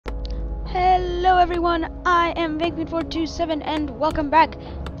everyone, I am ep.2 and welcome back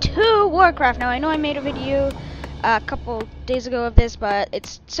to Warcraft. Now I know I made a video a couple days ago of this, but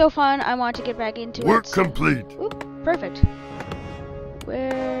it's so fun I want to get back into Work it. So, complete. Oop, perfect.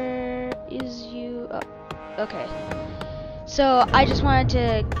 Where is you? Oh, okay. So I just wanted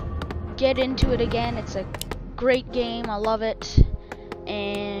to get into it again. It's a great game. I love it,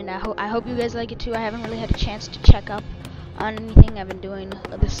 and I hope you guys like it too. I haven't really had a chance to check up on anything. I've been doing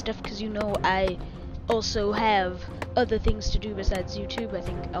other stuff because I also have other things to do besides YouTube. I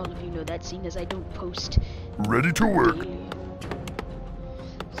think all of you know that, seeing as I don't post Ready to work. daily.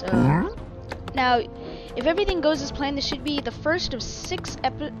 So now, if everything goes as planned, this should be the first of six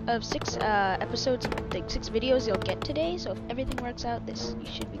episodes, like 6 videos you'll get today. So if everything works out, you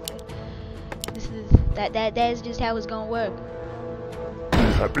should be good. That is just how it's gonna work.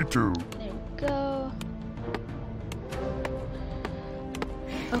 Happy to. There we go.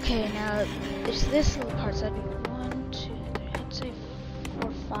 Okay, now there's this little part. So that'd be 1, 2, 3. I'd say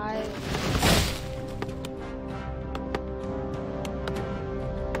 4, 5.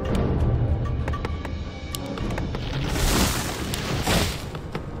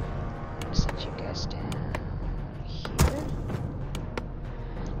 Set you guys down here.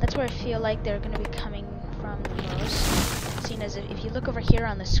 That's where I feel like they're gonna be coming from the most. Seeing as if you look over here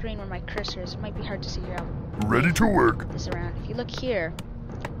on the screen where my cursor is, it might be hard to see here. Ready to work. This around. If you look here,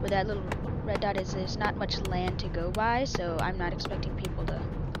 where that little red dot is, there's not much land to go by, so I'm not expecting people to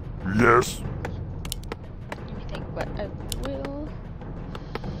Yes. do anything, but I will.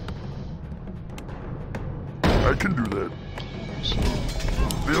 I can do that. Okay, now shoot.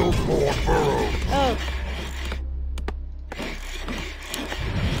 Build more burrows. Oh!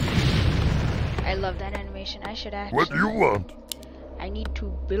 I love that animation. I should actually. What do you want? I need to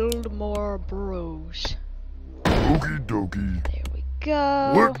build more burrows. Okie dokie. There we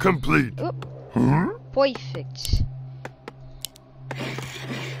go. Work complete. Oop. Huh? Perfect.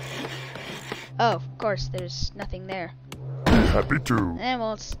 Oh, of course, there's nothing there. Happy to.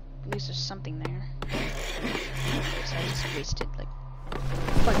 Well, at least there's something there. So I just wasted like a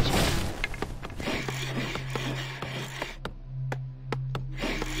bunch of time.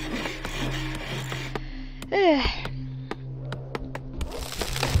 Yeah.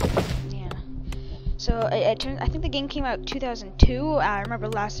 So I think the game came out 2002. I remember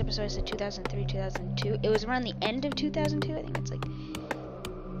last episode I said 2003, 2002. It was around the end of 2002. I think it's like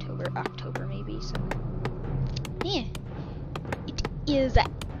October maybe. So yeah, it is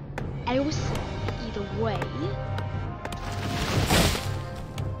awesome either way.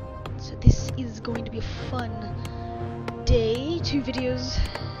 So this is going to be a fun day. 2 videos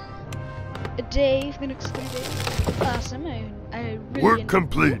a day for the next 3 days. Awesome. I really Work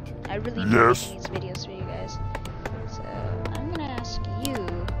complete. I really enjoy Yes. making these videos for you guys. So I'm gonna ask you,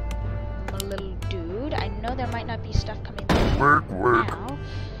 my little dude. I know there might not be stuff coming Work. now,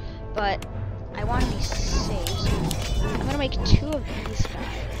 but I want to be safe. So I'm gonna make 2 of these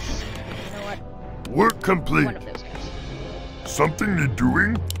guys. You know what? Work complete. 1 of those guys. Something need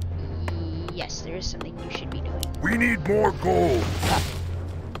doing? Yes, there is something you should be doing. We need more gold.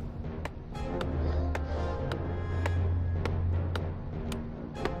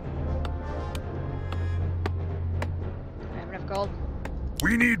 I have enough gold.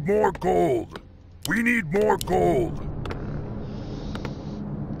 We need more gold. We need more gold.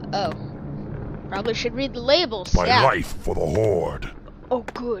 Oh, probably should read the labels. My yeah. life for the Horde. Oh,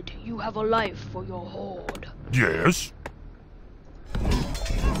 good. You have a life for your horde. Yes.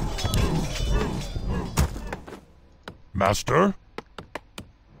 Master?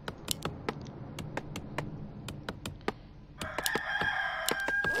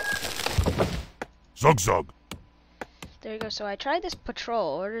 Zug. There you go. So I tried this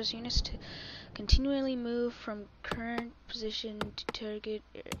patrol. Orders units to continually move from current position to target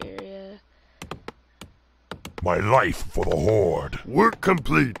area. My life for the Horde. Work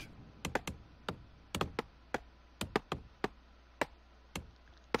complete.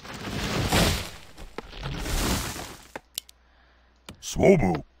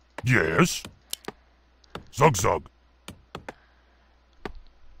 Swobu. Yes. Zug.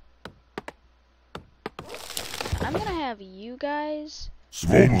 I'm gonna have you guys.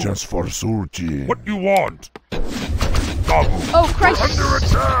 Vengeance for Surti. What you want? Gabu. Oh, Christ! Under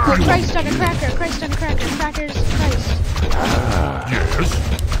attack. Christ on a cracker! Christ on a cracker! Crackers! Christ! Yes.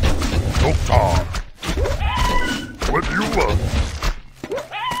 Doctor. What do you want?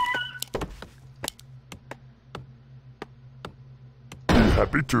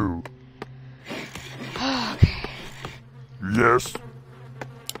 Happy to. Okay. Yes.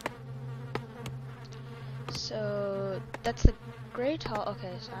 So that's the Great Hall.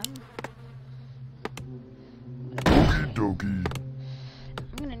 Okay, so dokie.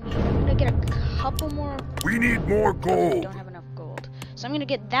 I'm gonna get a couple more. We need more I gold. don't have enough gold. So I'm gonna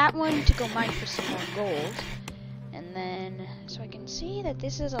get that one to go mine for some more gold. And then, so I can see that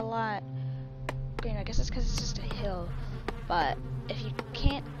this is a lot green. I guess it's because it's just a hill. But if you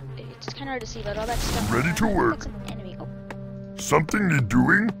can't, it's kind of hard to see, but all that stuff. Ready to work. That's an enemy. Oh. Something you're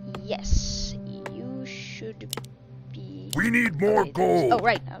doing? Yes, you should be. We need more Okay, gold. oh,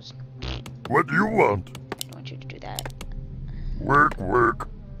 right. What do you want? I want you to do that. Work.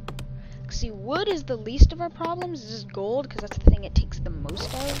 See, wood is the least of our problems. This is gold, because that's the thing it takes the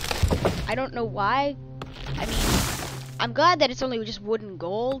most of. I don't know why. I mean, I'm glad that it's only just wood and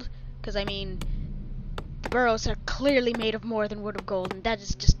gold, because I mean, the burrows are clearly made of more than wood of gold, and that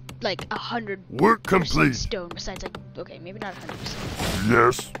is just like 100% Work complete. stone. Besides, like, okay, maybe not 100%.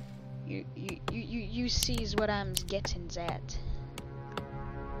 Yes. You sees what I'm getting at.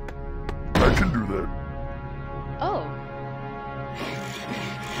 I can do that. Oh.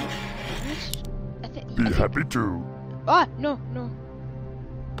 Be happy to. Ah, no.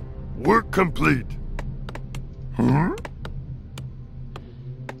 Work complete. Huh?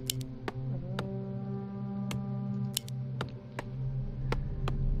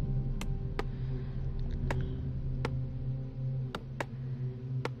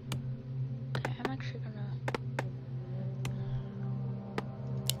 I'm actually gonna.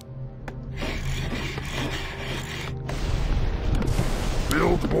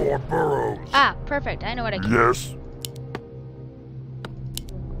 Build more burrows. Ah, perfect. I know what I can. Yes.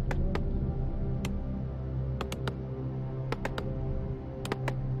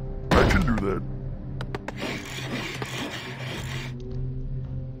 I can do that.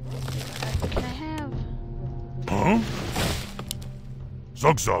 What can I have? Huh?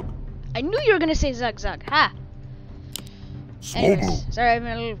 Zug. I knew you were gonna say Zug. Ha! Slow-mo. Anyways, sorry, I'm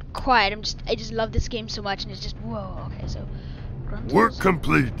a little quiet. I just love this game so much, and it's just whoa. Okay, so. Work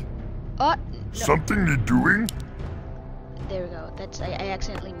complete. Oh, no. Something you're doing? There we go. I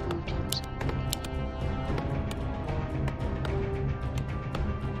accidentally moved him. So.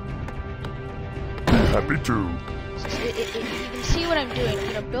 Be happy to. So you can see what I'm doing. I'm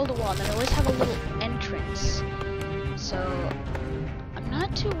gonna build a wall, and then I always have a little entrance. So I'm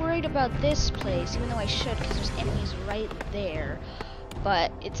not too worried about this place, even though I should, because there's enemies right there.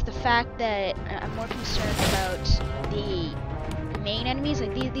 But it's the fact that I'm more concerned about the main enemies.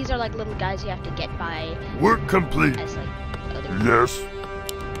 Like these are like little guys you have to get by. Work complete. As like other. Yes.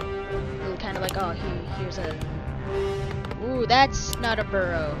 Little kind of like, oh, here's a. Ooh, that's not a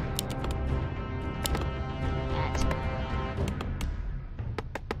burrow. That's.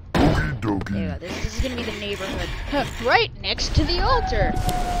 Okie There you dokie. go. This is gonna be the neighborhood, right next to the altar.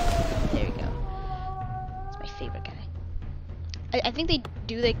 There you go. It's my favorite guy. I think they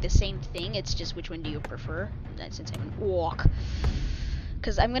do like the same thing. It's just which one do you prefer? Since I'm an orc,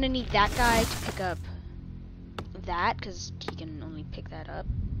 because I'm gonna need that guy to pick up that, because he can only pick that up.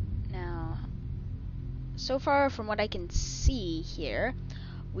 Now, so far from what I can see here,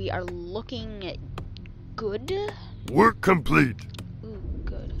 we are looking good. Work complete. Ooh,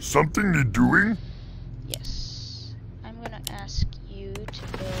 good. Something you're doing? Yes. I'm gonna ask you to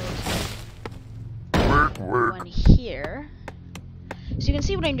build Work. one here. So you can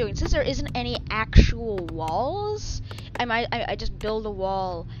see what I'm doing. Since there isn't any actual walls, I just build a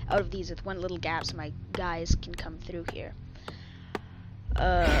wall out of these with one little gap so my guys can come through here.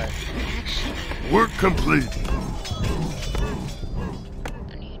 Actually, Work complete.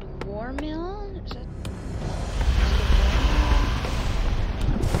 I need war mill. Is that?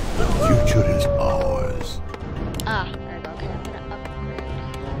 The future is ours. Ah, there we go. Okay, I'm gonna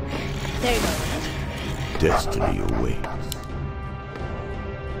upgrade. There you go. Destiny awaits.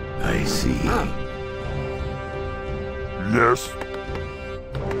 I see. Yes.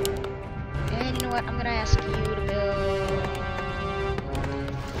 And you know what? I'm gonna ask you to build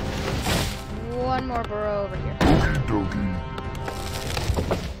one more burrow over here. Okie dokie.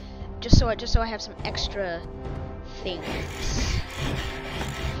 Just so I have some extra things.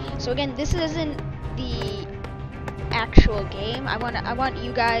 So again, this isn't the actual game. I want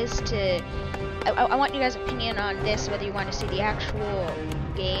you guys to. I want you guys' opinion on this, whether you want to see the actual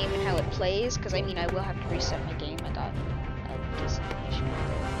game and how it plays, because I mean I will have to reset my game. I got a decent issue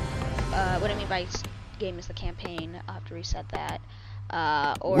there. What I mean by game is the campaign. I'll have to reset that.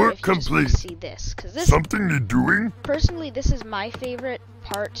 Or Work if you just want to complete. see this, because this Something you're doing? personally, this is my favorite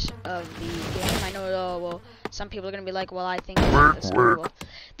part of the game. I know, well, some people are gonna be like, well, I think Work. the story will.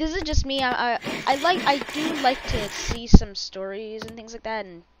 This is just me. I do like to see some stories and things like that,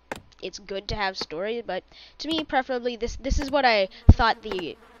 and it's good to have story. But to me, preferably, this is what I thought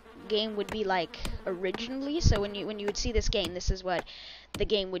the game would be like originally. So when you would see this game, this is what the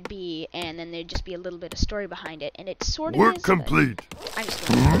game would be, and then there'd just be a little bit of story behind it, and it sort of Work is, complete.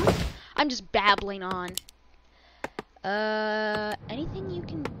 I'm just babbling on. Anything you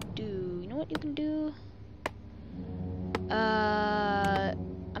can do? You know what you can do?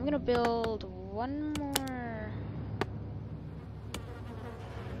 I'm gonna build one more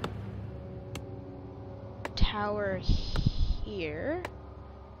tower here.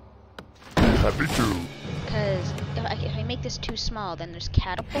 Happy to. Because if I make this too small, then there's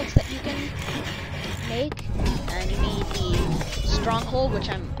catapults that you can make, and you need the stronghold, which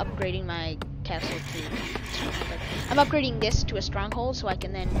I'm upgrading my castle to. I'm upgrading this to a stronghold, so I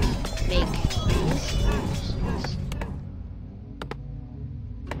can then make these.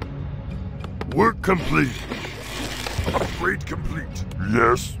 Work complete. Upgrade complete.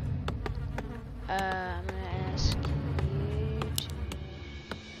 Yes. I'm gonna ask you to...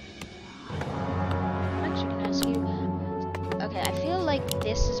 I'm actually gonna ask you... Okay, I feel like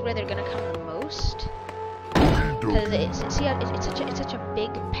this is where they're gonna come the most. Because it's such a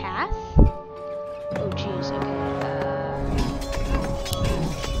big path. Oh jeez, okay.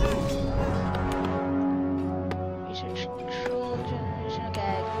 Research control generation. Okay,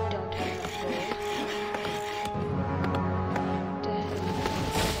 I don't have control.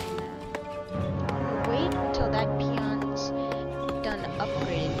 Wait until that peon's done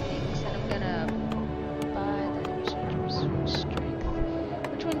upgrading things, and I'm gonna buy the research strength.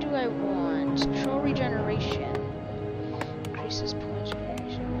 Which one do I want? Troll regeneration. Increases points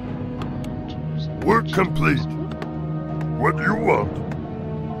regeneration. Work complete. What do you want?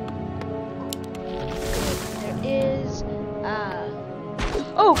 There is,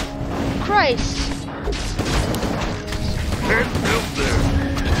 oh, Christ! Can't build there.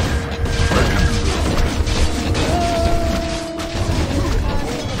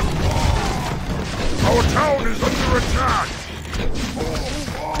 Our town is under attack.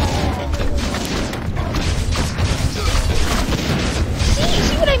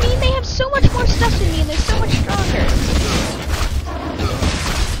 See what I mean? They have so much more stuff than me, and they're so much stronger.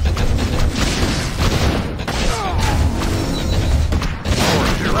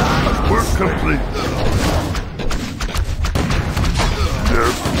 Work complete.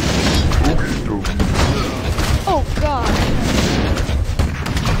 Yes. Okie dokie. Oh God!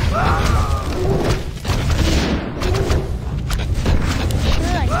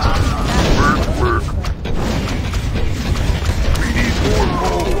 Sure, I need to Work. We need more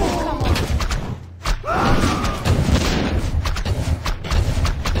coal.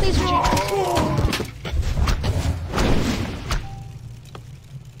 Please regenerate.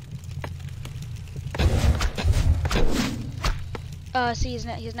 See,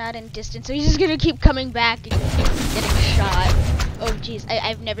 he's not in distance, so he's just gonna keep coming back and getting shot. Oh jeez,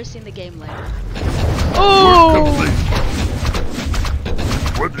 I've never seen the game like that. Oh!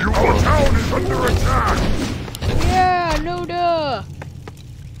 What do you want? Our town is under attack. Yeah, no duh.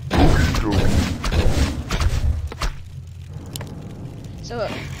 Okie dokie. So.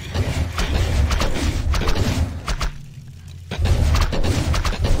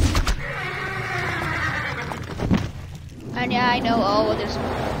 And yeah, I know, oh, there's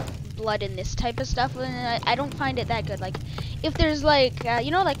blood in this type of stuff, and I don't find it that good. Like, if there's like,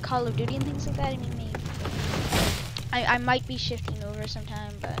 you know, like Call of Duty and things like that, I mean, maybe. I might be shifting over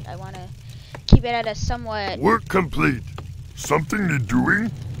sometime, but I want to keep it at a somewhat... Work complete. Something you're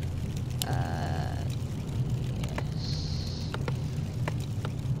doing? Yes.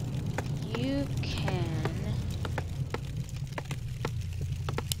 You can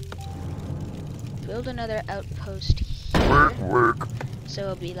build another outpost here. Work. So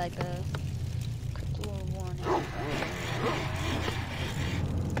it'll be like a quick little warning.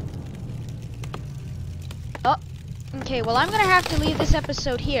 Oh, okay, well I'm gonna have to leave this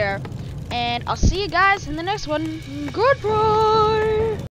episode here, and I'll see you guys in the next one. Goodbye!